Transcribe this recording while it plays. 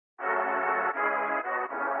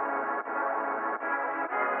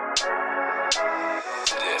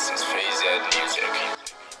This is FaZe Music.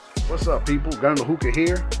 What's up, people? Gun the Hookah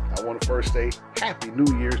here. I want to first say Happy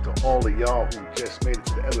New Year's to all of y'all who just made it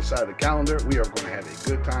to the other side of the calendar. We are going to have a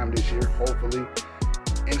good time this year, hopefully,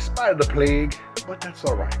 in spite of the plague, but that's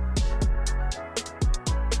all right.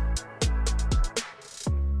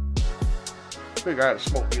 Figure I had to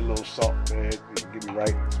smoke me a little salt, man. Get me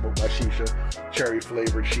right. Smoke my shisha, cherry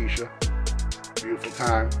flavored shisha. Beautiful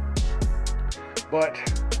time. But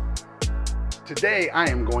today I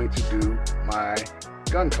am going to do my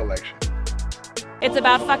gun collection. It's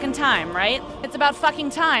about fucking time, right? It's about fucking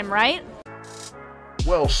time, right?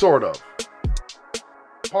 Well, sort of.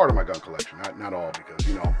 Part of my gun collection, not all, because,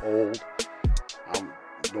 you know, I'm old. I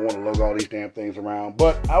don't want to lug all these damn things around.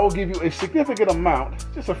 But I will give you a significant amount,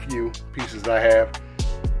 just a few pieces I have, to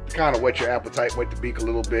kind of whet your appetite, whet the beak a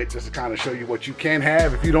little bit, just to kind of show you what you can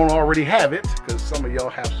have if you don't already have it, because some of y'all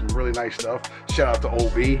have some really nice stuff. Shout out to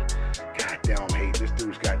OB. Goddamn, I hate this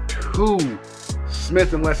dude's got two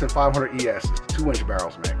Smith & Wesson 500 ES, 2-inch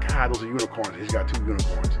barrels, man. God, those are unicorns. He's got 2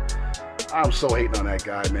 unicorns. I'm so hating on that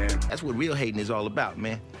guy, man. That's what real hating is all about,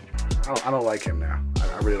 man. I don't like him now.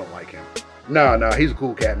 I really don't like him. No, he's a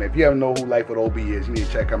cool cat, man. If you ever know who Life with OB is, you need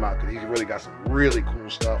to check him out, because he's really got some really cool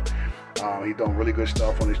stuff. He's doing really good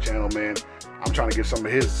stuff on his channel, man. I'm trying to get some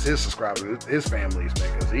of his subscribers, his families,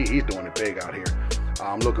 man, because he's doing it big out here.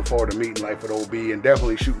 I'm looking forward to meeting Life with OB and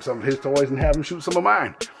definitely shooting some of his toys and having him shoot some of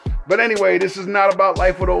mine. But anyway, this is not about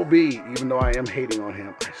Life with OB, even though I am hating on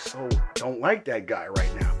him. I so don't like that guy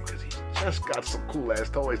right now, because he's just got some cool ass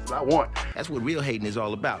toys that I want. That's what real hating is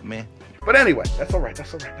all about, man. But anyway, that's all right.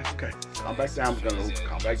 That's okay. Calm back down,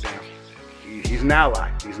 calm back down. He's an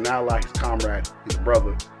ally. He's an ally. He's a comrade. He's a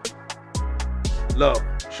brother. Love.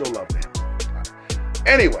 Show love to him. Right.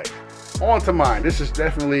 Anyway, on to mine. This is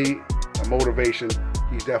definitely a motivation.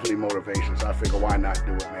 He's definitely motivation. So I figure, why not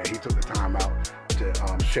do it, man? He took the time out to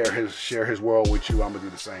share his world with you. I'm gonna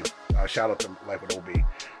do the same. Shout out to Life with OB.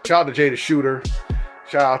 Shout out to Jay the Shooter.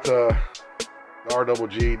 Shout out to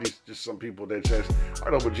RGG. These just some people that just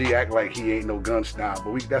RGG act like he ain't no gun snob,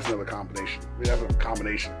 but that's another combination. That's a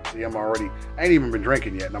combination. See, I ain't even been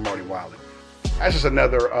drinking yet, and I'm already wilding. That's just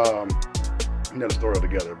another story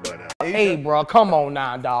altogether. But hey, bro, come on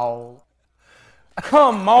now, dog.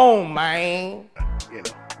 Come on, man. You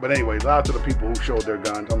know. But anyway, shout out to the people who showed their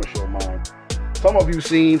guns. I'm gonna show mine. Some of you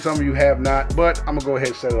seen, some of you have not. But I'm gonna go ahead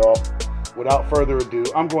and set it off. Without further ado,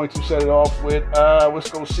 I'm going to set it off with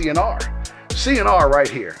let's go CNR. CNR right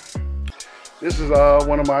here. This is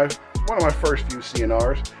one of my first few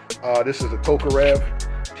CNRs. This is a Tokarev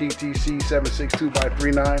TTC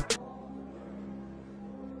 762x39.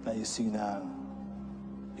 Now you see now,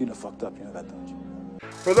 you done fucked up, you know that, don't you?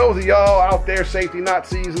 For those of y'all out there, safety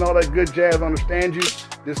Nazis and all that good jazz, understand you.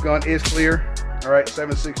 This gun is clear. All right,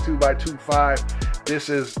 762x25. This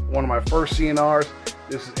is one of my first CNRs.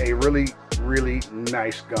 This is a really, really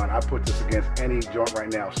nice gun. I put this against any joint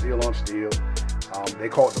right now, steel on steel. They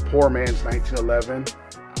call it the poor man's 1911.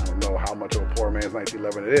 I don't know how much of a poor man's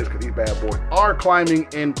 1911 it is, because these bad boys are climbing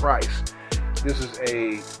in price. This is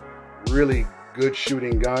a really good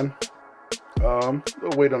shooting gun. A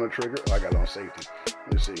little weight on the trigger. I got it on safety.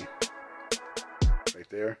 Let me see. Right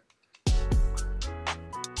there.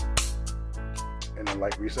 And then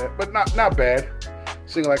light reset, but not bad.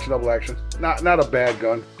 Single action, double action. Not a bad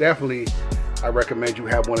gun. Definitely, I recommend you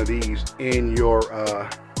have one of these in your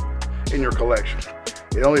collection.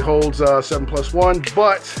 It only holds 7+1,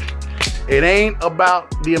 but it ain't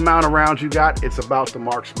about the amount of rounds you got. It's about the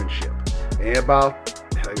marksmanship. It ain't about,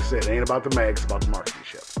 like I said, it ain't about the mag. It's about the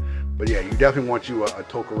marksmanship. But yeah, you definitely want you a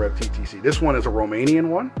Tokarev TTC. This one is a Romanian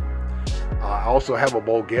one. I also have a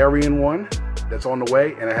Bulgarian one that's on the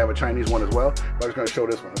way, and I have a Chinese one as well. But I'm just going to show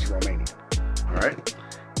this one. It's Romanian. All right.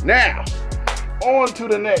 Now, on to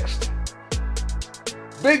the next.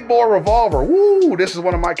 Big bore revolver. Woo! This is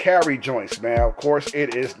one of my carry joints, man. Of course,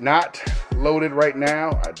 it is not loaded right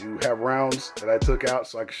now. I do have rounds that I took out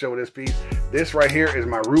so I can show this piece. This right here is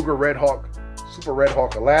my Ruger Red Hawk, Super Red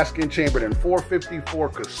Hawk Alaskan, chambered in 454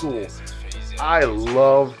 Casull. I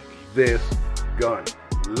love this gun.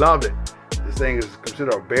 Love it. This thing is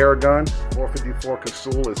considered a bear gun. 454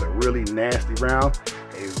 Casull is a really nasty round.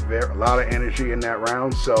 A lot of energy in that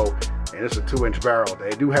round. So, and it's a 2-inch barrel.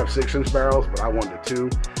 They do have 6-inch barrels, but I wanted 2.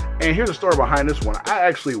 And here's the story behind this one. I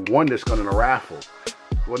actually won this gun in a raffle.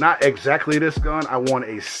 Well, not exactly this gun. I won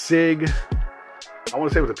a SIG. I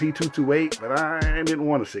want to say it was a P228, but I didn't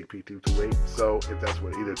want a SIG P228. So if that's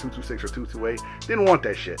what, either 226 or 228, didn't want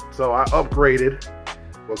that shit. So I upgraded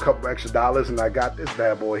for a couple extra dollars, and I got this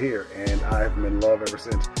bad boy here, and I've been in love ever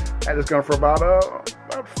since. I had this gun for about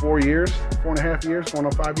 4 years, 4.5 years, going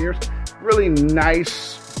on 5 years. Really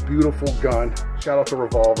nice, beautiful gun. Shout out to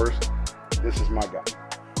Revolvers. This is my gun.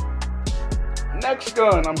 Next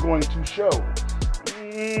gun I'm going to show.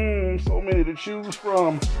 So many to choose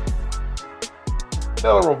from.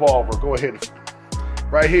 Another Revolver. Go ahead.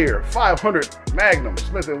 Right here, 500 Magnum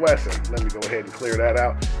Smith & Wesson. Let me go ahead and clear that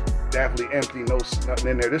out. Definitely empty,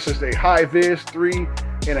 nothing in there. This is a high-vis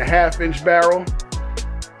 3.5-inch barrel.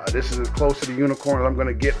 This is as close to the unicorn as I'm going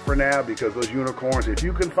to get for now, because those unicorns, if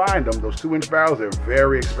you can find them, those 2-inch barrels, they're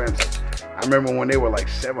very expensive. I remember when they were like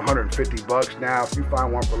 $750. Now, if you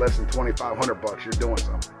find one for less than $2,500, you're doing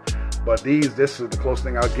something. But this is the closest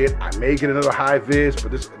thing I'll get. I may get another high-vis,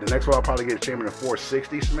 but the next one I'll probably get a Chamberlain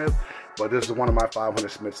 460 Smith. But this is one of my 500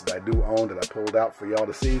 Smiths that I do own, that I pulled out for y'all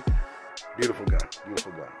to see. Beautiful gun,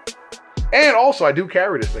 beautiful gun. And also, I do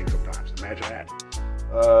carry this thing sometimes. Imagine that.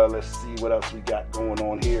 Let's see what else we got going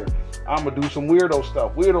on here. I'm gonna do some weirdo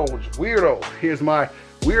stuff. Weirdo. Here's my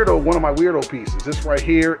weirdo, one of my weirdo pieces. This right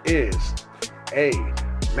here is a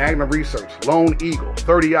Magnum Research Lone Eagle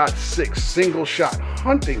 30-06 single shot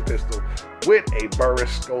hunting pistol with a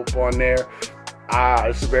Burris scope on there.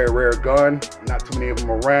 It's a very rare gun. Not too many of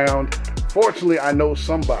them around. Fortunately, I know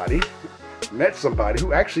met somebody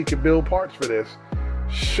who actually could build parts for this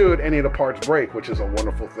should any of the parts break, which is a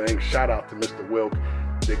wonderful thing. Shout out to Mr. Wilk,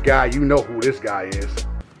 the guy, you know who this guy is.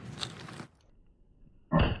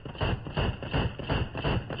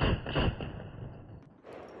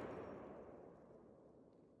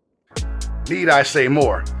 Need I say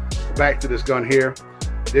more? Back to this gun here.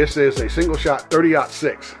 This is a single shot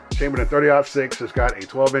 30-06. Chamberlain 30-06. It's got a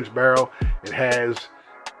 12-inch barrel. It has,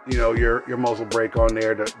 you know, your muzzle brake on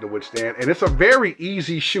there to withstand. And it's a very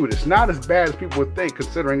easy shoot. It's not as bad as people would think,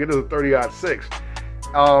 considering it is a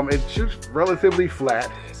 30-06. It shoots relatively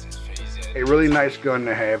flat. A really nice gun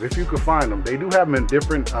to have if you could find them. They do have them in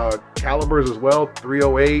different calibers as well.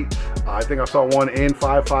 308. I think I saw one in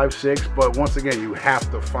 5.56. But once again, you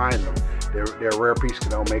have to find them. They're a rare piece because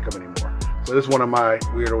they don't make them anymore. So this is one of my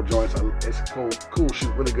weirdo joints. It's a cool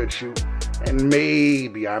shoot, really good shoot. And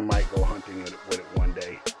maybe I might go hunting with it one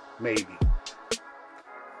day. Maybe.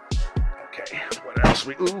 Okay, what else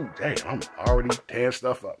ooh, damn, I'm already tearing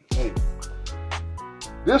stuff up. Anyway.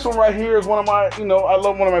 This one right here is one of my, I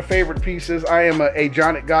love one of my favorite pieces. I am a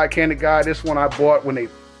Jonic guy, Candid guy. This one I bought when they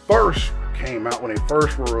first came out, when they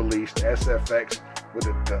first were released, the SFX with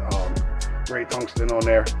the gray tungsten on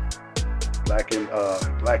there. Black,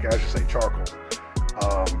 I should say charcoal.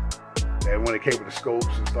 And when it came with the scopes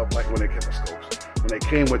and stuff, when they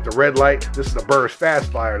came with the red light, this is the Burris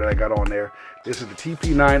Fast Fire that I got on there. This is the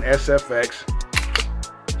TP9 SFX.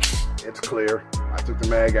 It's clear. I took the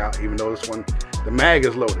mag out, even though this one, the mag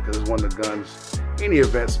is loaded because it's one of the guns. Any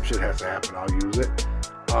event, some shit has to happen, I'll use it.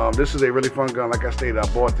 This is a really fun gun. Like I stated, I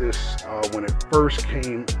bought this when it first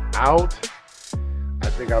came out. I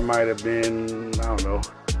think I might have been, I don't know,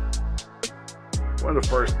 one of the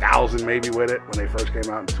first 1,000 maybe with it when they first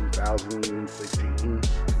came out in 2016,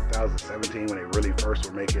 2017, when they really first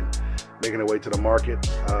were making their way to the market.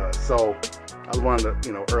 So I was one of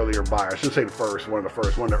the earlier buyers. I should say one of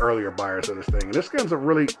the earlier buyers of this thing. And this gun's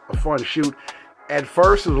a fun shoot. At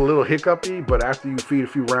first it was a little hiccupy, but after you feed a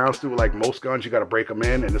few rounds through, like most guns, you got to break them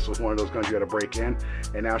in, and this was one of those guns you got to break in.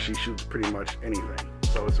 And now she shoots pretty much anything.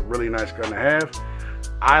 So it's a really nice gun to have.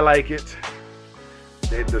 I like it.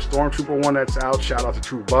 The Stormtrooper one that's out, shout out to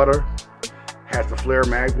True Butter, has the Flare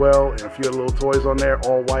Magwell and a few other little toys on there,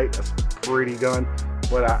 all white. That's a pretty gun.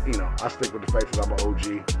 But I stick with the fact that I'm an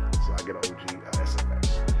OG, so I get an OG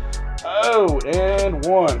SFX. Oh, and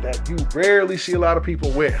one that you rarely see a lot of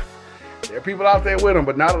people with. There are people out there with them,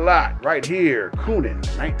 but not a lot. Right here, Coonan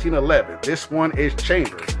 1911. This one is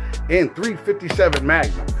chambered in 357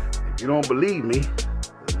 Magnum. If you don't believe me,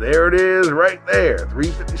 there it is right there.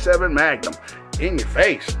 357 Magnum. In your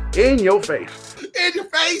face. In your face. In your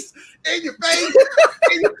face. In your face.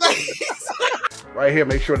 In your face. Right here,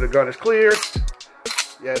 make sure the gun is clear.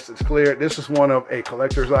 Yes, it's clear. This is one of a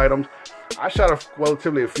collector's items. I shot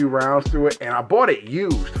relatively a few rounds through it, and I bought it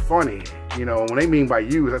used. Funny, when they mean by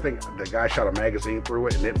used, I think the guy shot a magazine through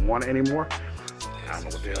it and didn't want it anymore. I don't know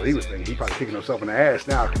what the hell he was thinking. He probably kicking himself in the ass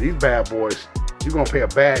now, because these bad boys, you're going to pay a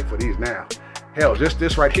bag for these now. Hell, just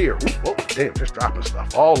this right here. Oh, damn, just dropping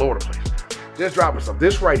stuff all over the place. Just dropping stuff.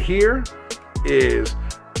 This right here is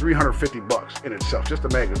 $350 in itself, just a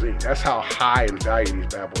magazine. That's how high in value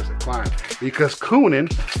these bad boys have climbed, because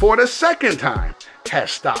Coonan, for the second time,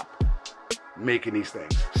 has stopped making these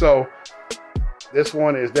things. So this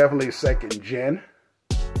one is definitely second gen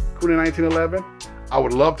Coonan 1911. I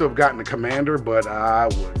would love to have gotten the Commander, but I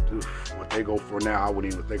would, what they go for now, I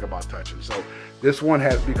wouldn't even think about touching. So this one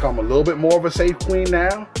has become a little bit more of a safe queen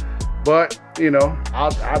now, but you know,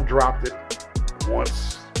 I've dropped it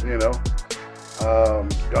once, you know.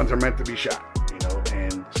 Guns are meant to be shot, you know,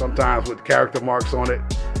 and sometimes with character marks on it,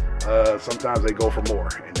 sometimes they go for more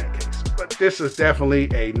in that case. But this is definitely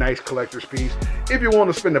a nice collector's piece. If you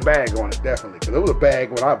want to spend a bag on it, definitely, because it was a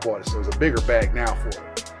bag when I bought it, so it's a bigger bag now for it.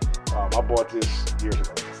 I bought this years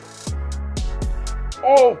ago.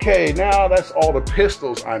 Okay, now that's all the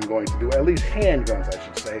pistols I'm going to do, at least handguns, I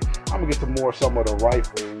should say. I'm gonna get to more some of the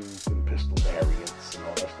rifles and pistol variants and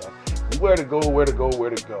all that stuff. Where to go, where to go, where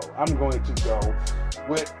to go. I'm going to go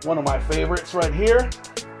with one of my favorites right here.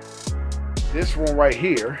 This one right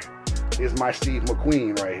here is my Steve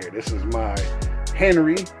McQueen right here. This is my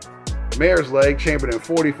Henry Mare's Leg chambered in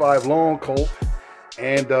 .45 long Colt.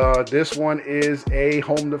 And this one is a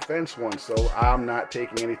home defense one, so I'm not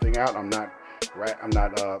taking anything out. I'm not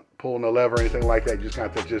pulling a lever or anything like that. You just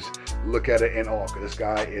got to just look at it in awe. This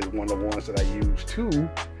guy is one of the ones that I use to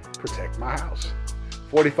protect my house.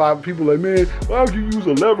 45 people like, man, why would you use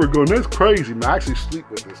a lever gun? That's crazy, man. I actually sleep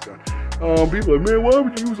with this gun. People like, man, why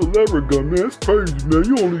would you use a lever gun, man? That's crazy, man.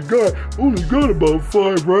 You only got about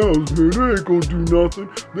 5 rounds, man. They ain't gonna do nothing.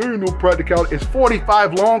 There ain't no practicality. It's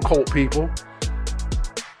 45 long Colt, people.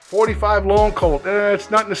 45 long Colt,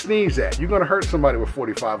 it's nothing to sneeze at. You're gonna hurt somebody with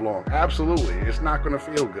 45 long. Absolutely, it's not gonna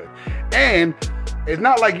feel good. And it's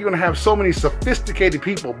not like you're gonna have so many sophisticated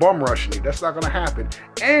people bum rushing you. That's not gonna happen.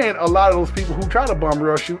 And a lot of those people who try to bum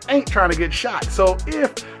rush you ain't trying to get shot. So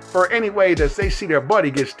if for any way that they see their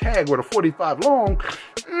buddy gets tagged with a 45 long,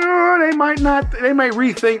 they might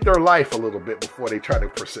rethink their life a little bit before they try to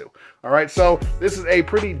pursue. All right, so this is a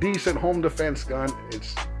pretty decent home defense gun.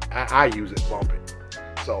 I use it, bump it.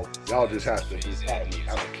 So y'all just have to have me.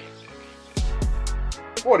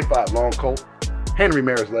 45 long Colt, Henry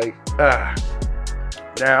Mare's Leg.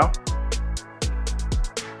 Now,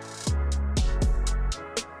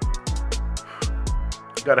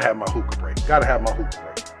 gotta have my hookah break. Gotta have my hookah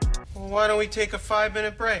break. Well, why don't we take a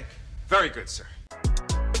 5-minute break? Very good, sir.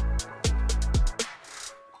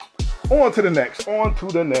 On to the next. On to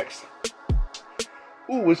the next.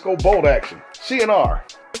 Ooh, let's go bolt action. CNR.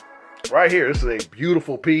 Right here, this is a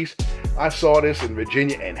beautiful piece. I saw this in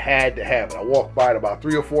Virginia and had to have it. I walked by it about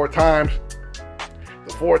 3 or 4 times.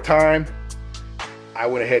 The 4th time, I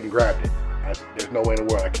went ahead and grabbed it. There's no way in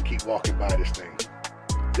the world I can keep walking by this thing.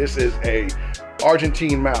 This is a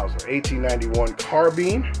Argentine Mauser, 1891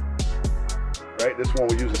 carbine. Right, this one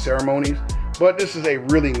we use in ceremonies. But this is a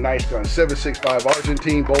really nice gun, 7.65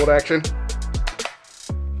 Argentine bolt action.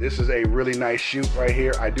 This is a really nice shoot right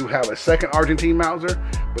here. I do have a second Argentine Mauser,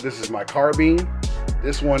 but this is my carbine.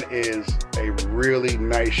 This one is a really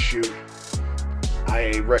nice shoot.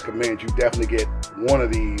 I recommend you definitely get one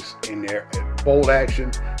of these in there. Bolt action,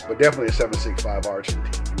 but definitely a 7.65 Argentine.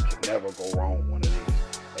 You can never go wrong with one of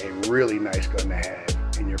these. A really nice gun to have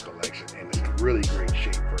in your collection, and it's in really great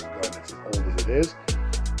shape for a gun that's as old as it is.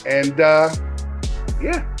 And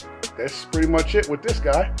yeah, that's pretty much it with this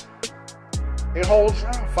guy. It holds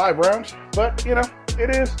 5 rounds, but you know, it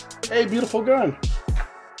is a beautiful gun.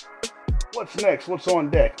 What's next? What's on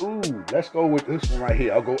deck? Ooh, let's go with this one right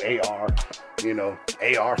here. I'll go AR, you know,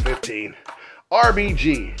 AR-15.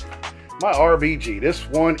 RBG, my RBG. This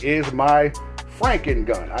one is my Franken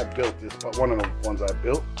gun. I built this, but one of the ones I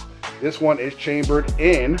built. This one is chambered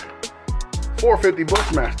in .450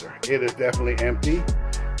 Bushmaster. It is definitely empty.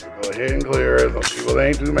 Go ahead and clear it. Some people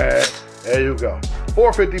ain't too mad. There you go.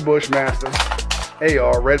 .450 Bushmaster.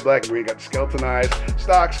 AR, red, black, green. Got the skeletonized,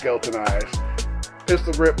 stock skeletonized.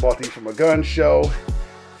 Pistol grip, bought these from a gun show.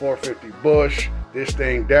 .450 Bush. This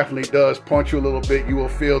thing definitely does punch you a little bit. You will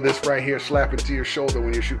feel this right here slapping to your shoulder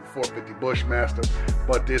when you're shooting .450 Bushmaster.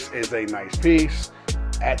 But this is a nice piece.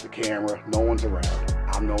 At the camera, no one's around.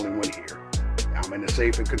 I'm the only one here. I'm in a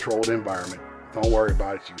safe and controlled environment. Don't worry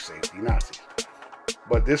about it, you safety Nazis.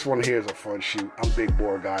 But this one here is a fun shoot. I'm a big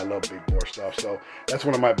bore guy. I love big bore stuff. So that's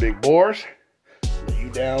one of my big bores. Lay you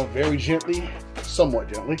down very gently,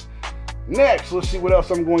 somewhat gently. Next, let's see what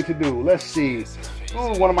else I'm going to do. Let's see.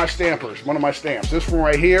 Ooh, one of my stampers, one of my stamps. This one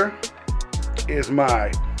right here is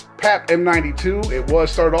my PAP M92. It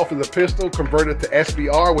was started off as a pistol, converted to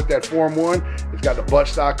SBR with that Form 1. It's got the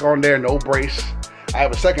buttstock on there, no brace. I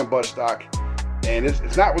have a second buttstock, and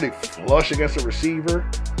it's not really flush against the receiver.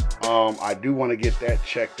 I do want to get that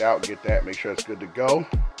checked out, make sure it's good to go.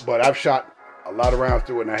 But I've shot a lot of rounds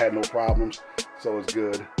through it and I had no problems, so it's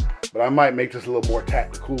good. But I might make this a little more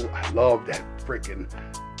tactical. I love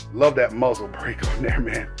that muzzle brake on there,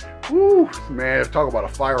 man. Woo, man, talk about a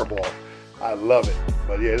fireball. I love it.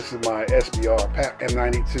 But yeah, this is my SBR, PAP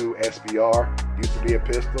M92 SBR. Used to be a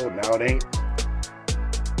pistol, now it ain't.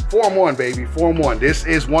 Form 1, baby, Form 1. This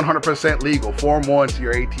is 100% legal. Form 1 to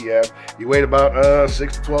your ATF. You wait about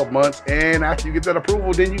 6 to 12 months, and after you get that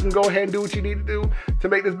approval, then you can go ahead and do what you need to do to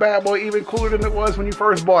make this bad boy even cooler than it was when you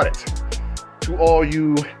first bought it. To all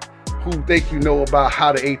you who think you know about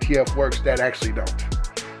how the ATF works, that actually don't.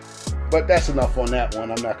 But that's enough on that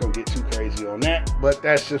one. I'm not going to get too crazy on that, but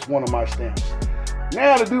that's just one of my stamps.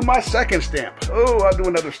 Now to do my second stamp. Oh, I'll do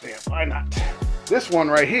another stamp. Why not? This one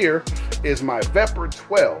right here is my Vepr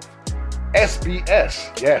 12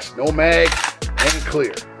 SBS. Yes, no mag and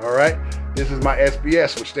clear. All right. This is my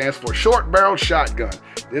SBS, which stands for Short Barrel Shotgun.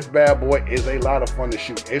 This bad boy is a lot of fun to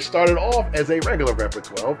shoot. It started off as a regular Vepr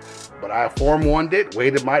 12, but I Form 1'd it,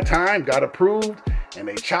 waited my time, got approved, and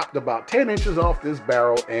they chopped about 10 inches off this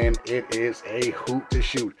barrel, and it is a hoot to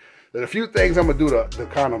shoot. There's a few things I'm gonna do to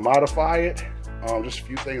kind of modify it. Just a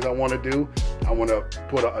few things I want to do. I want to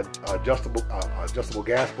put a adjustable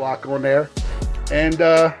gas block on there and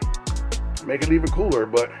make it even cooler.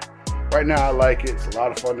 But right now I like it. It's a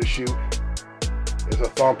lot of fun to shoot. It's a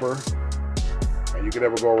thumper, and you can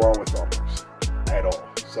never go wrong with thumpers at all.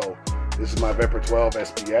 So this is my Vepr 12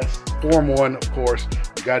 SBS. Form 1, of course.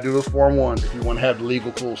 You gotta do those Form 1s if you want to have the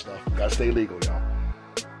legal cool stuff. You gotta stay legal, y'all.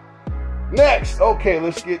 Next, okay,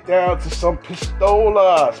 let's get down to some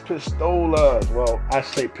pistolas. Pistolas. Well, I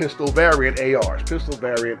say pistol variant ARs. Pistol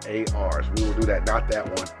variant ARs. We will do that. Not that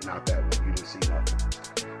one. Not that one. You didn't see nothing.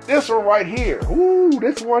 This one right here. Ooh,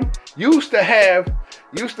 this one used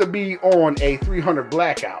to be on a 300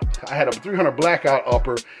 blackout. I had a 300 blackout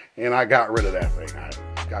upper, and I got rid of that thing. I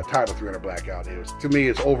got tired of 300 blackout. To me,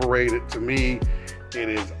 it's overrated. To me, it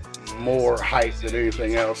is more hype than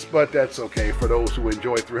anything else, but that's okay for those who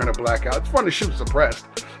enjoy 300 blackout. It's fun to shoot suppressed,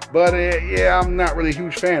 but yeah, I'm not really a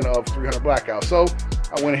huge fan of 300 blackout. So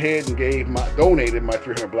I went ahead and donated my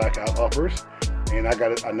 300 blackout uppers, and I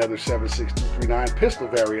got another 7.6239 pistol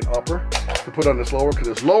variant upper to put on this lower because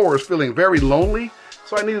this lower is feeling very lonely.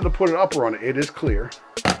 So I needed to put an upper on it. It is clear,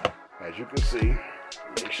 as you can see.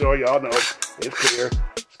 Make sure y'all know it's clear.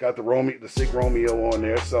 It's got the SIG Romeo on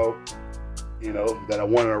there, so you know that I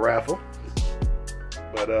won in a raffle.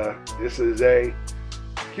 But this is a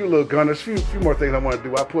cute little gun. There's a few more things I want to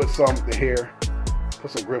do. I put some here,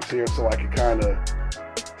 put some grips here so I can kind of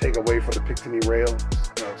take away from the Picatinny rail,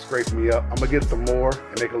 scrape me up. I'm gonna get some more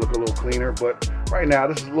and make it look a little cleaner, but right now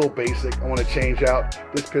this is a little basic. I want to change out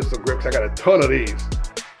this pistol grips. I got a ton of these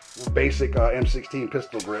basic M16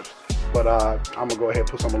 pistol grips, but I'm gonna go ahead and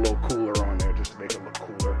put some a little cooler on there just to make it look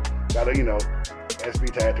cooler. Got a,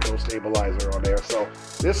 SB Tactical stabilizer on there. So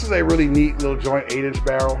this is a really neat little joint 8-inch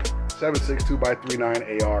barrel,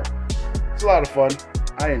 7.62x39 AR. It's a lot of fun.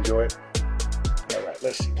 I enjoy it. All right,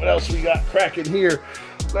 let's see what else we got cracking here.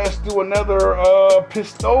 Let's do another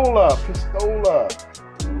pistola. Ooh,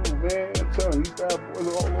 man, I'm telling you, these bad boys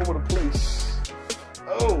are all over the place.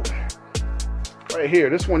 Oh, right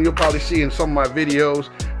here. This one you'll probably see in some of my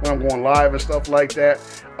videos when I'm going live and stuff like that.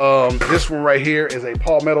 This one right here is a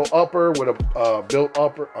Palmetto upper with a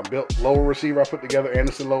built lower receiver I put together,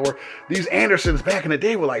 Anderson lower. These Andersons back in the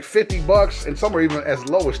day were like 50 bucks and some were even as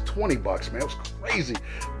low as 20 bucks, man. It was crazy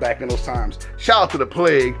back in those times. Shout out to the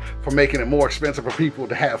Plague for making it more expensive for people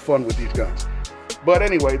to have fun with these guns. But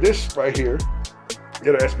anyway, this right here,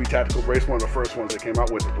 the SB Tactical Brace, one of the first ones that came out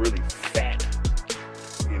with really fat,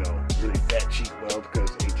 really fat cheek weld because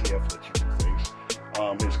ATF lets you do things.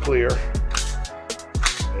 It's clear.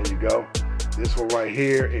 There you go. This one right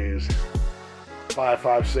here is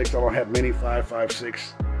 5.56. I don't have many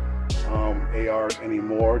 5.56 ARs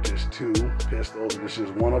anymore, just 2 pistols. This is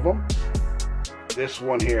one of them. This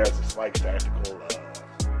one here has a Spikes Tactical.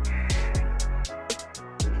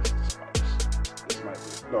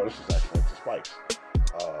 This is actually the Spikes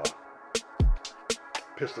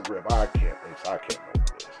pistol grip. I can't know what it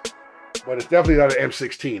is, but it's definitely not an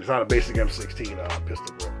M16. It's not a basic M16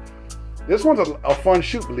 pistol grip. This one's a fun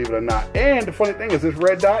shoot, believe it or not. And the funny thing is this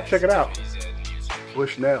red dot, check it out.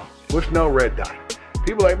 Bushnell red dot.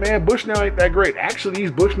 People are like, man, Bushnell ain't that great. Actually,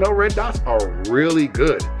 these Bushnell red dots are really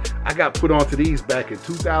good. I got put onto these back in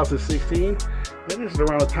 2016. And this is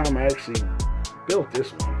around the time I actually built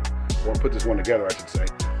this one, or put this one together, I should say.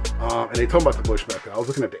 And they talking about the Bushback. I was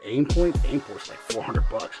looking at the Aimpoint. Aimpoint's like 400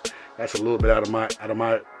 bucks. That's a little bit out of my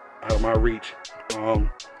reach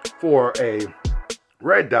for a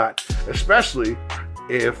red dot, especially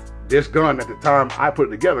if this gun at the time I put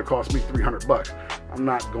it together cost me 300 bucks. I'm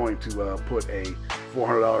not going to put a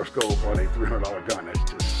 $400 scope on a $300 gun.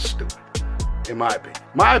 That's just stupid, in my opinion.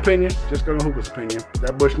 My opinion, just Gun Hookah's opinion.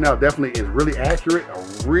 That Bushnell definitely is really accurate, a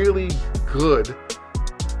really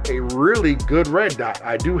really good red dot.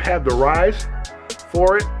 I do have the rise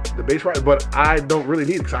for it, the base rise, but I don't really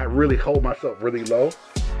need it because I really hold myself really low.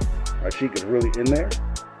 My cheek is really in there.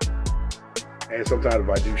 And sometimes if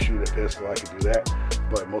I do shoot a pistol, I can do that.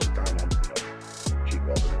 But most of the time, I'm cheek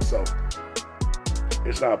welding it. So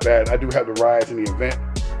it's not bad. I do have the rise in the event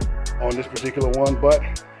on this particular one, but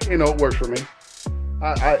it works for me.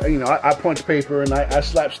 I punch paper and I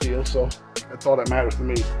slap steel, so that's all that matters to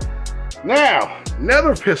me. Now,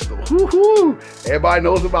 another pistol. Woo-hoo! Everybody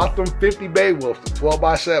knows about them 50 Beowulfs, the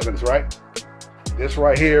 12x7s, right? This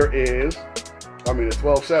right here is, the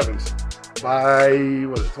 12.7s by,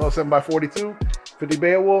 12.7 by 42? 50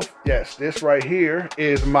 Beowulf? Yes, this right here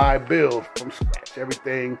is my build from scratch.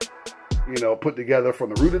 Everything, put together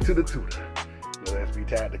from the rooter to the tutor. Let's be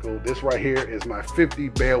tactical. This right here is my 50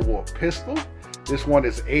 Beowulf pistol. This one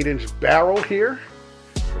is 8-inch barrel here.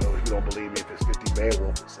 For those who don't believe me, if it's 50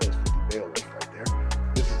 Beowulf, it says 50 Beowulf right there.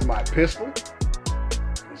 This is my pistol.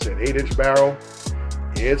 It's an 8-inch barrel.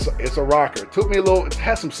 It's a rocker. It took me it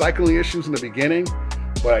had some cycling issues in the beginning,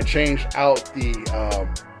 but I changed out the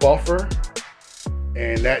buffer,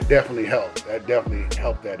 and that definitely helped. That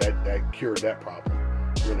cured that problem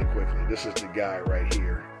really quickly. This is the guy right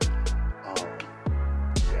here.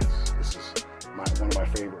 Yes, this is one of my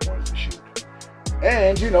favorite ones to shoot.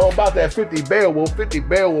 And about that 50 Beowulf. 50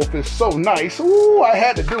 Beowulf is so nice. Ooh, I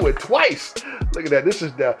had to do it twice. Look at that. This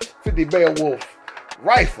is the 50 Beowulf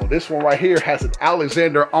rifle. This one right here has an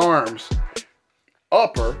Alexander Arms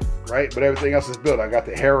upper, right? But everything else is built. I got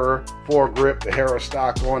the Hera foregrip, the Hera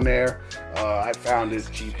stock on there. I found this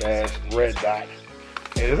cheap ass red dot.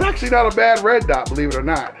 And it's actually not a bad red dot, believe it or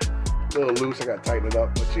not. A little loose, I gotta tighten it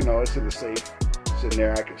up, but it's in the safe. It's in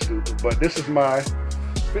there, I can scoop it. But this is my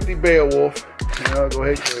 50 Beowulf. Go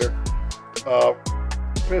ahead, clear.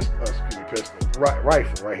 Pistol.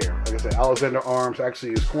 Rifle right here. Like I said, Alexander Arms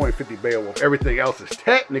actually is coined 50 Beowulf. Everything else is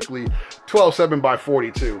technically 12.7 by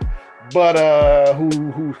 42. But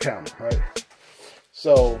who's counting, right?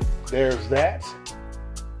 So there's that.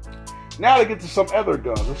 Now to get to some other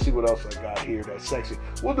guns. Let's see what else I got here that's sexy.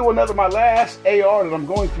 We'll do my last AR that I'm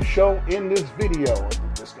going to show in this video. I'll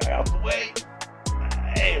move this guy out the way.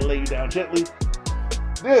 Hey, lay you down gently.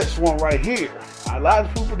 This one right here. A lot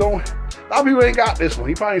of people ain't got this one.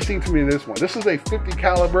 You probably ain't seen too many of this one. This is a 50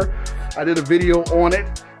 caliber. I did a video on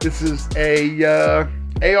it. This is a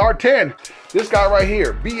AR-10. This guy right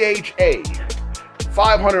here, BHA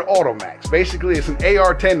 500 Automax. Basically, it's an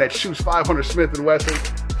AR-10 that shoots 500 Smith & Wesson.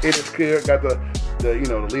 It is clear. Got the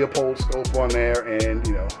Leopold scope on there, and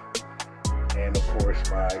and of course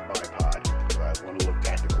my bipod. So I want to look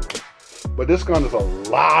tactical. But this gun is a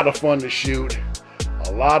lot of fun to shoot.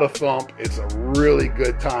 A lot of thump. It's a really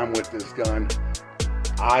good time with this gun.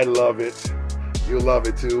 I love it. You'll love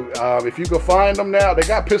it too. If you can find them now, they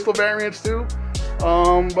got pistol variants too.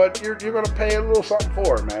 But you're gonna pay a little something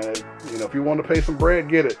for it, man. If you want to pay some bread,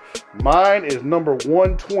 get it. Mine is number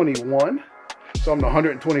 121. So I'm the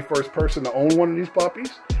 121st person to own one of these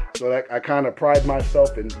puppies. So that I kind of pride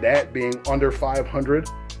myself in that, being under 500,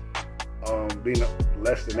 being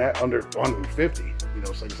less than that, under 150.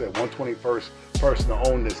 So like I said, 121st person to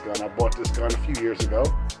own this gun. I bought this gun a few years ago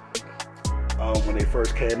when they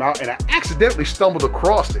first came out, and I accidentally stumbled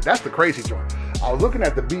across it. That's the crazy joint. I was looking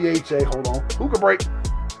at the BHA. Hold on, hookah break.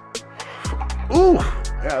 Ooh,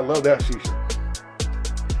 yeah, I love that shisha.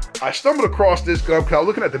 I stumbled across this gun because I was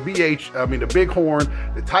looking at the the Bighorn,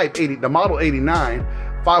 the Type 80, the Model 89,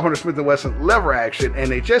 500 Smith & Wesson lever action,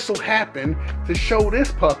 and they just so happened to show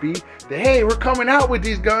this puppy that, hey, we're coming out with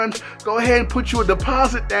these guns. Go ahead and put you a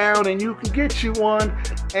deposit down and you can get you one.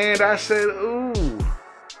 And I said, ooh,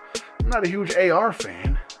 I'm not a huge AR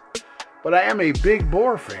fan, but I am a big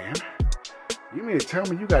bore fan. You mean to tell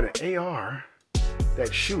me you got an AR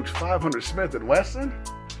that shoots 500 Smith & Wesson?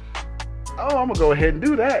 Oh, I'm gonna go ahead and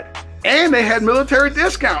do that. And they had military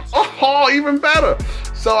discount. Oh, even better.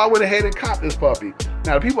 So I went ahead and copped this puppy.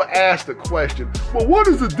 Now, people ask the question, well, what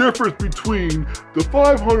is the difference between the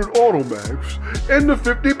 500 Automax and the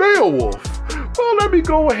 50 Beowulf? Well, let me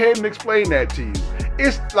go ahead and explain that to you.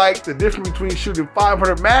 It's like the difference between shooting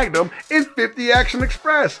 500 Magnum and 50 Action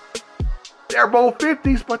Express. They're both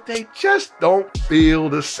 50s, but they just don't feel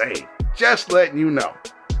the same. Just letting you know.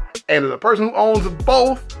 And the person who owns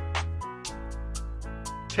both,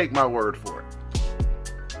 take my word for it.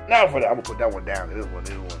 Now for that, I'm gonna put that one down. This one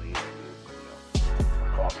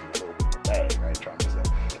cost me a little bit of a bag. I ain't trying to miss that.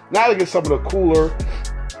 Now to get some of the cooler,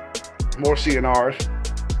 more CNRs.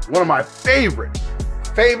 One of my favorite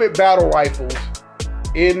battle rifles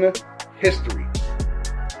in history.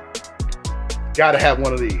 Gotta have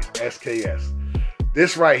one of these, SKS.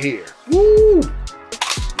 this right here. Woo!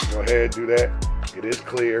 Go ahead and do that. It is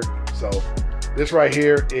clear. So this right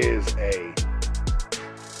here is a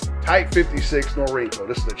Type 56 Norinco.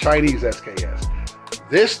 This is the Chinese SKS.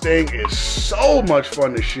 This thing is so much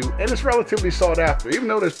fun to shoot, and it's relatively sought after. Even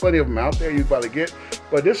though there's plenty of them out there you probably get,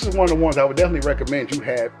 but this is one of the ones I would definitely recommend you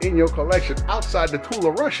have in your collection outside the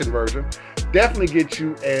Tula Russian version. Definitely get you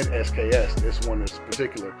an SKS. This one is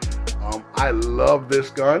particular. I love this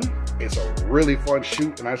gun. It's a really fun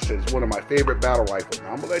shoot, and I said it's one of my favorite battle rifles. Now,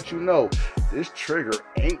 I'm gonna let you know this trigger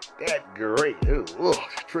ain't that great. Ugh,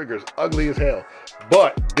 this trigger's ugly as hell.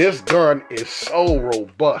 But this gun is so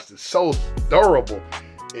robust. It's so durable.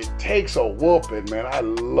 It takes a whooping, man. I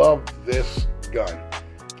love this gun.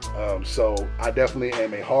 So I definitely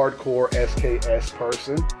am a hardcore SKS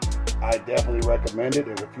person. I definitely recommend it.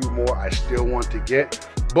 There's a few more I still want to get,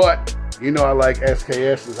 but you know I like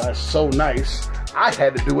SKSs. I'm so nice, I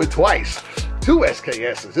had to do it twice. 2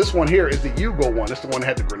 SKSs. This one here is the Yugo one. This is the one that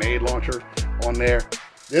had the grenade launcher on there.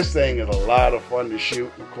 This thing is a lot of fun to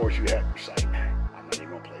shoot. Of course, you have your sight. I'm not even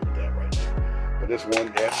gonna play with that right now. But this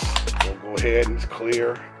one, yes, we'll go ahead and it's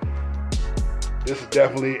clear. This is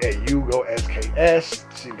definitely a Yugo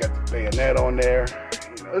SKS. So you got the bayonet on there.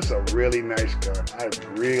 You know, it's a really nice gun. I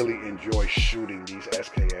really enjoy shooting these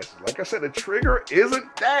SKSs. Like I said, the trigger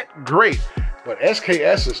isn't that great, but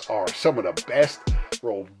SKSs are some of the best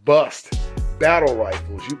robust battle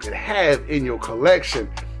rifles you could have in your collection.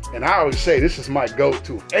 And I always say this is my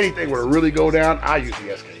go-to. If anything were to really go down, I use the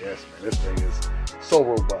SKS, man. This thing is so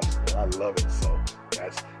robust, man. I love it. So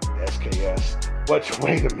that's SKS. But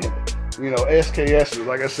wait a minute. You know, SKS is,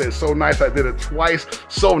 like I said, so nice. I did it twice.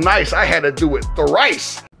 So nice, I had to do it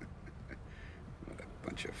thrice. What a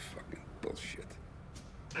bunch of fucking bullshit.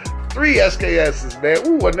 3 SKSs, man.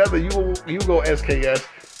 Ooh, another Yugo SKS.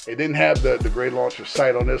 It didn't have the grenade launcher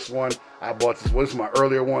sight on this one. I bought this. One of my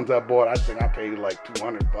earlier ones I bought. I think I paid like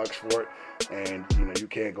 $200 for it. And, you know, you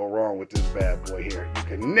can't go wrong with this bad boy here. You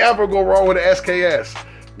can never go wrong with an SKS.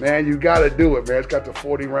 Man, you got to do it, man. It's got the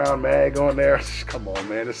 40-round mag on there. Come on,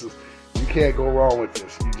 man. You can't go wrong with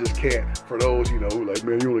this. You just can't. For those, you know, who like,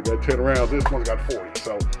 man, you only got 10 rounds. This one's got 40.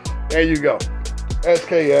 So there you go.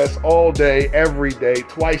 SKS all day, every day,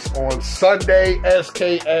 twice on Sunday.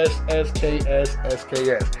 SKS, SKS,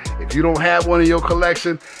 SKS. If you don't have one in your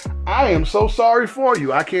collection, I am so sorry for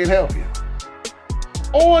you. I can't help you.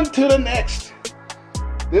 On to the next.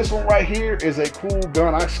 This one right here is a cool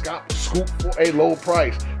gun I scooped for a low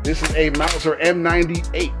price. This is a Mauser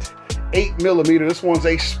M98. 8mm. This one's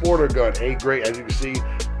a sporter gun. A grade, as you can see,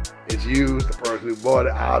 it's used. The person who bought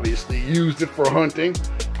it obviously used it for hunting.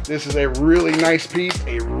 This is a really nice piece,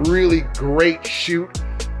 a really great shoot.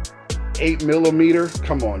 8mm.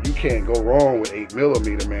 Come on, you can't go wrong with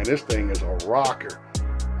 8mm, man. This thing is a rocker.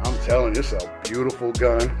 I'm telling you, it's a beautiful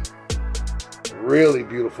gun. Really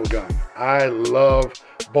beautiful gun. I love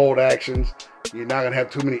bolt actions. You're not gonna have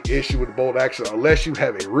too many issues with bolt action unless you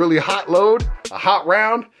have a really hot load, a hot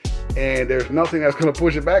round, and there's nothing that's gonna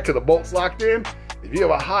push it back because the bolt's locked in. If you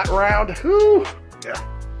have a hot round, whew, yeah,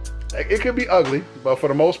 it could be ugly, but for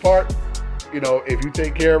the most part, you know, if you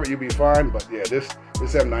take care of it, you'll be fine. But yeah, this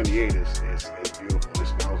M98 is beautiful.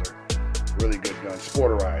 This Mauser, really good gun,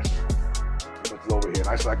 sporterized. It's over here.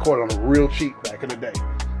 I caught it on a real cheap back in the day,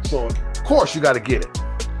 so of course you got to get it.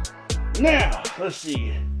 Now let's see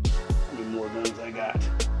how many more guns I got.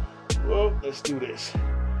 Well, let's do this.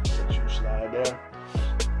 Let you slide there.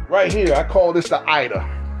 Right here, I call this the Ida.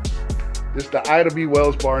 This is the Ida B.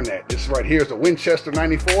 Wells Barnett. This right here is the Winchester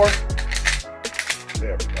 94.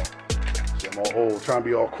 There we go. See, I'm all old, trying to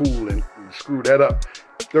be all cool and screw that up.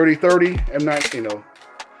 3030 M9, you know,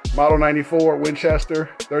 model 94 Winchester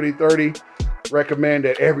 3030. Recommend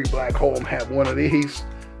that every black home have one of these,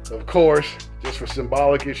 of course, just for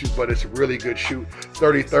symbolic issues, but it's a really good shoot.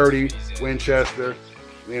 3030 Winchester,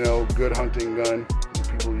 you know, good hunting gun.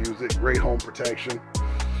 People use it, great home protection.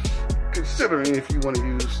 Considering if you want to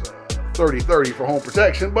use 3030 for home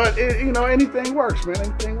protection, but you know, anything works, man.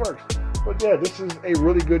 Anything works. But yeah, this is a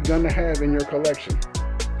really good gun to have in your collection.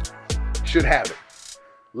 Should have it.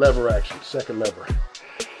 Lever action, second lever.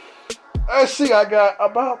 Let's see, I got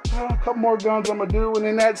about a couple more guns I'm gonna do, and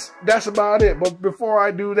then that's about it. But before I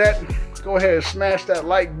do that, go ahead and smash that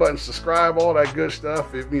like button, subscribe, all that good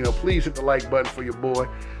stuff. If you know, please hit the like button for your boy.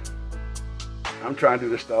 I'm trying to do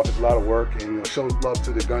this stuff. It's a lot of work, and you know, show love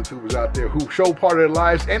to the gun tubers out there who show part of their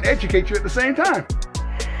lives and educate you at the same time.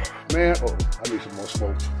 Man, oh, I need some more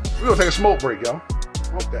smoke. We're gonna take a smoke break, y'all.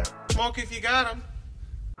 Want that? Smoke if you got them.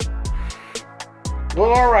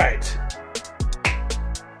 Well, all right.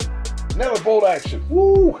 Another bolt action.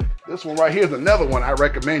 Woo! This one right here is another one I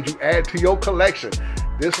recommend you add to your collection.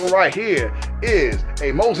 This one right here is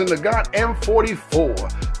a Mosin Nagant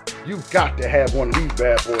M44. You got to have one of these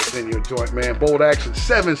bad boys in your joint, man. Bolt action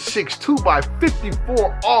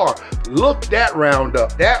 7.62x54R. Look that round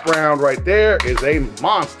up. That round right there is a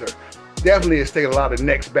monster. Definitely has stayed a lot of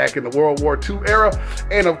necks back in the World War II era.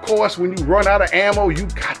 And of course, when you run out of ammo, you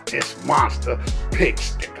got this monster pick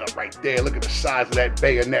sticker right there. Look at the size of that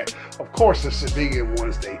bayonet. Of course, the civilian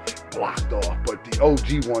ones, they blocked off, but the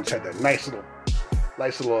OG ones had that nice little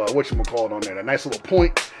whatchamacallit on there, a nice little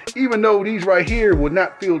point. Even though these right here would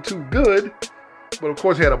not feel too good, but of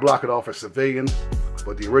course they had to block it off as civilians.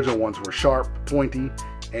 But the original ones were sharp, pointy,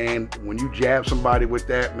 and when you jab somebody with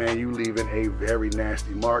that, man, you leaving a very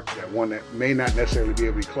nasty mark. That one that may not necessarily be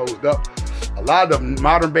able to be closed up. A lot of the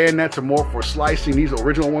modern bayonets are more for slicing. These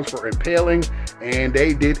original ones for impaling, and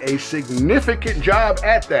they did a significant job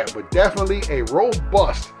at that. But definitely a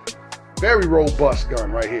robust, very robust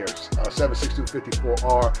gun right here. 7.62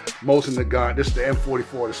 54R Mosin Nagant. This is the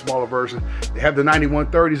M44, the smaller version. They have the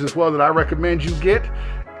 9130s as well that I recommend you get.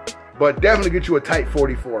 But definitely get you a Type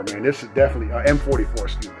 44, man. This is definitely M44,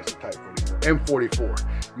 excuse me. It's a Type 44. M44.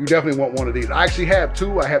 You definitely want one of these. I actually have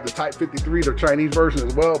two. I have the Type 53, the Chinese version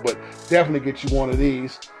as well, but definitely get you one of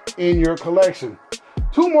these in your collection.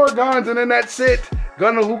 Two more guns and then that's it.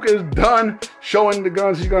 Gunner Luke is done showing the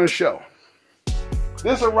guns he's gonna show.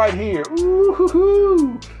 This one right here.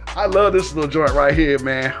 Ooh, I love this little joint right here,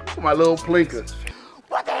 man. My little plinker.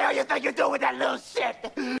 What the hell you think you're doing with that little shit?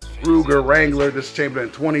 Ruger Wrangler. This is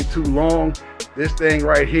Chamberlain 22 long. This thing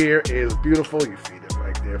right here is beautiful. You feed it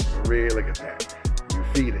right there for real. Look at that. You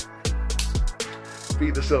feed it.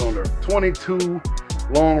 Feed the cylinder. 22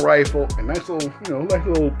 long rifle. A nice little, you know, nice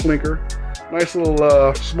little plinker. Nice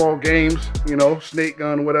little small games, you know, snake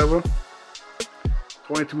gun, whatever.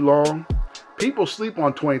 22 long. People sleep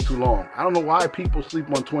on 22 long. I don't know why people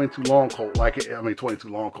sleep on 22 long Colt, like it, 22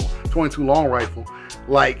 long Colt, 22 long rifle,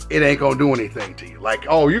 like it ain't gonna do anything to you. Like,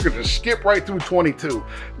 oh, you can just skip right through 22.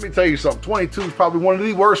 Let me tell you something, 22 is probably one of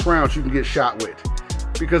the worst rounds you can get shot with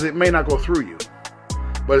because it may not go through you,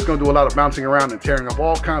 but it's gonna do a lot of bouncing around and tearing up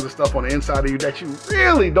all kinds of stuff on the inside of you that you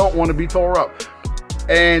really don't want to be tore up.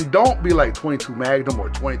 And don't be like 22 Magnum or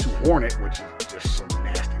 22 Hornet, which is just some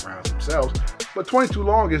nasty rounds themselves. But 22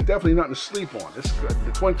 long is definitely nothing to sleep on. It's good.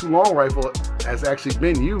 The 22 long rifle has actually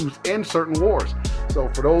been used in certain wars. So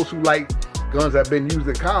for those who like guns that have been used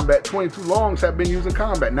in combat, 22 longs have been used in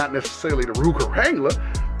combat. Not necessarily the Ruger Wrangler,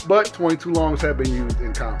 but 22 longs have been used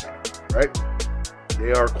in combat, right?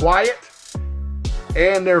 They are quiet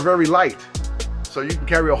and they're very light. So you can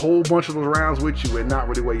carry a whole bunch of those rounds with you and not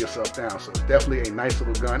really weigh yourself down. So it's definitely a nice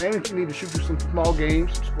little gun. And if you need to shoot you some small game,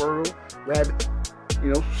 some squirrel, rabbit,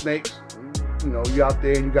 you know, snakes, you know, you out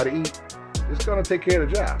there and you gotta eat, it's gonna take care of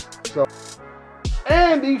the job. So,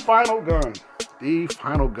 and the final gun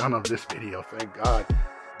of this video, thank God.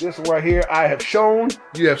 This one right here I have shown.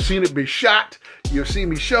 You have seen it be shot. You've seen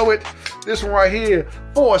me show it. This one right here,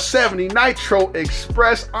 470 Nitro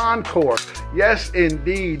Express Encore. Yes,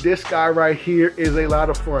 indeed, this guy right here is a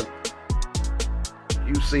lot of fun.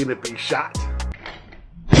 You've seen it be shot.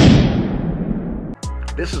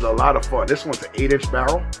 This is a lot of fun. This one's an 8-inch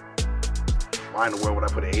barrel. Why in the world would I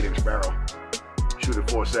put an 8-inch barrel? Shoot at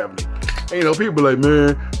 470. And you know, people like,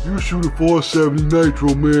 man, you shoot a 470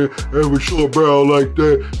 Nitro, man, have a short barrel like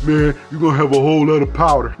that, man, you're gonna have a whole lot of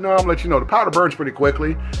powder. No, I'm gonna let you know, the powder burns pretty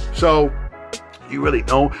quickly, so you really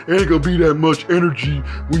don't. It ain't gonna be that much energy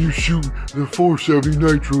when you shoot the 470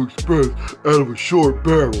 Nitro Express out of a short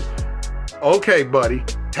barrel. Okay, buddy,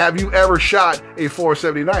 have you ever shot a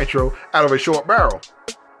 470 Nitro out of a short barrel?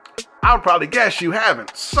 I would probably guess you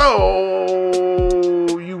haven't. So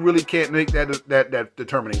you really can't make that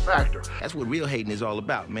determining factor. That's what real hating is all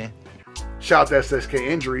about, man. Shout out to SSK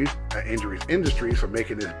Industries for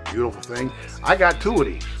making this beautiful thing. I got two of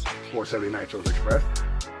these 470 Nitro Express.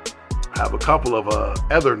 I have a couple of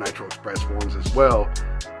other Nitro Express ones as well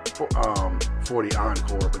for the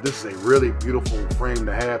Encore, but this is a really beautiful frame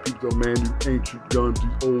to have. People go, man, these ancient guns,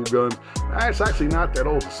 these old guns. Nah, it's actually not that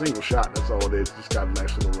old. It's a single shot. That's all it is. Just got a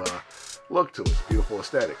nice little look to it. Beautiful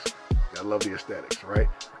aesthetics. I love the aesthetics, right?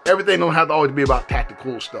 Everything don't have to always be about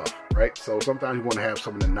tactical stuff, right? So sometimes you want to have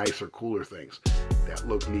some of the nicer, cooler things that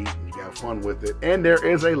look neat and you got fun with it. And there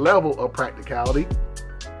is a level of practicality,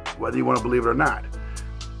 whether you want to believe it or not.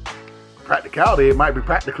 Practicality, it might be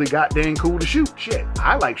practically goddamn cool to shoot. Shit,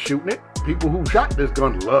 I like shooting it. People who shot this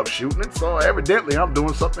gun love shooting it, so evidently I'm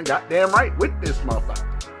doing something goddamn right with this motherfucker.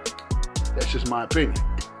 That's just my opinion.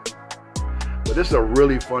 But this is a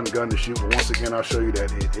really fun gun to shoot. But once again, I'll show you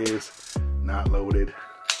that it is not loaded,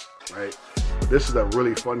 right? This is a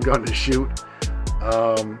really fun gun to shoot.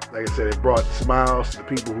 Like I said, it brought smiles to the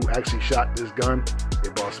people who actually shot this gun.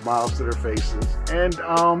 It brought smiles to their faces. And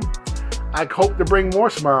I hope to bring more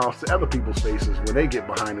smiles to other people's faces when they get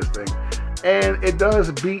behind this thing. And it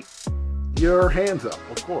does beat your hands up,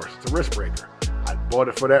 of course. It's a wrist breaker. I bought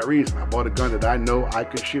it for that reason. I bought a gun that I know I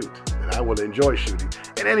could shoot, that I will enjoy shooting.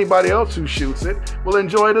 And anybody else who shoots it will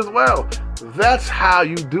enjoy it as well. That's how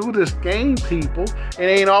you do this game, people. It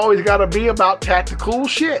ain't always got to be about tactical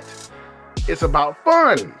shit. It's about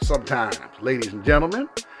fun sometimes, ladies and gentlemen.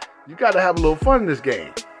 You got to have a little fun in this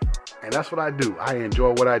game. And that's what I do. I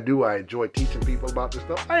enjoy what I do. I enjoy teaching people about this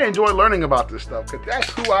stuff. I enjoy learning about this stuff because that's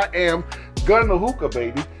who I am. Gun the hookah,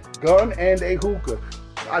 baby. Gun and a hookah.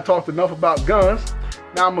 I talked enough about guns.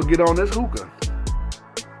 Now I'm going to get on this hookah.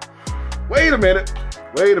 Wait a minute.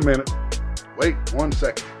 Wait a minute. Wait 1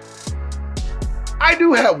 second. I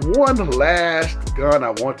do have one last gun I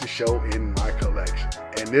want to show in my collection.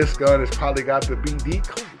 And this gun has probably got to be the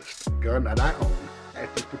coolest gun that I own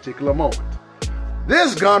at this particular moment.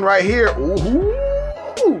 This gun right here,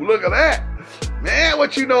 ooh, look at that. Man,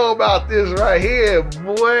 what you know about this right here?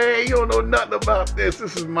 Boy, you don't know nothing about this.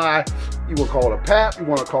 This is my, you want to call it a Pap, you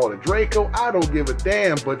want to call it a Draco, I don't give a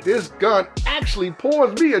damn, but this gun actually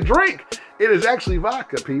pours me a drink. It is actually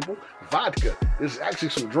vodka, people. Vodka. This is actually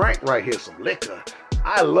some drink right here, some liquor.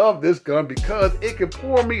 I love this gun because it can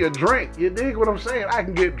pour me a drink. You dig what I'm saying? I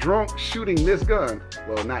can get drunk shooting this gun.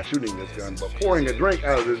 Well, not shooting this gun, but pouring a drink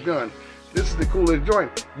out of this gun. This is the coolest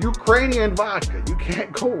joint. Ukrainian vodka. You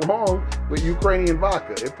can't go wrong with Ukrainian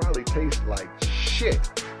vodka. It probably tastes like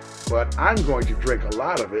shit, but I'm going to drink a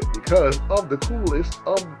lot of it because of the coolest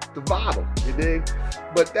of the bottle. You dig?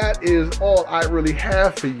 But that is all I really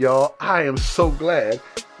have for y'all. I am so glad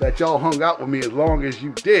that y'all hung out with me as long as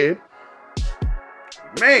you did.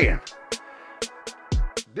 Man,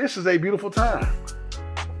 this is a beautiful time.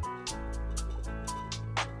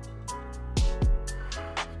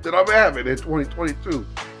 That I'm having in 2022.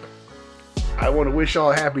 I want to wish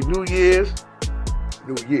y'all a happy New Year.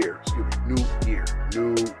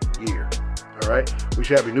 All right, wish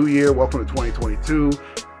you a happy New Year. Welcome to 2022.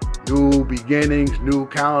 New beginnings, new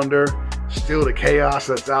calendar. Still the chaos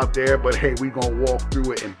that's out there, but hey, we gonna walk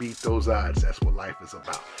through it and beat those odds. That's what life is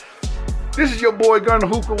about. This is your boy Gun the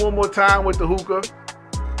Hookah one more time with the hookah.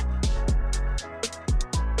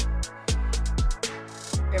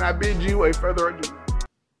 And I bid you a further ado.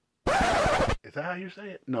 Is that how you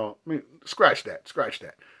say it? No, I mean, scratch that.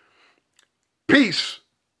 Peace.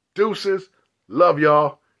 Deuces. Love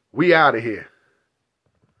y'all. We out of here.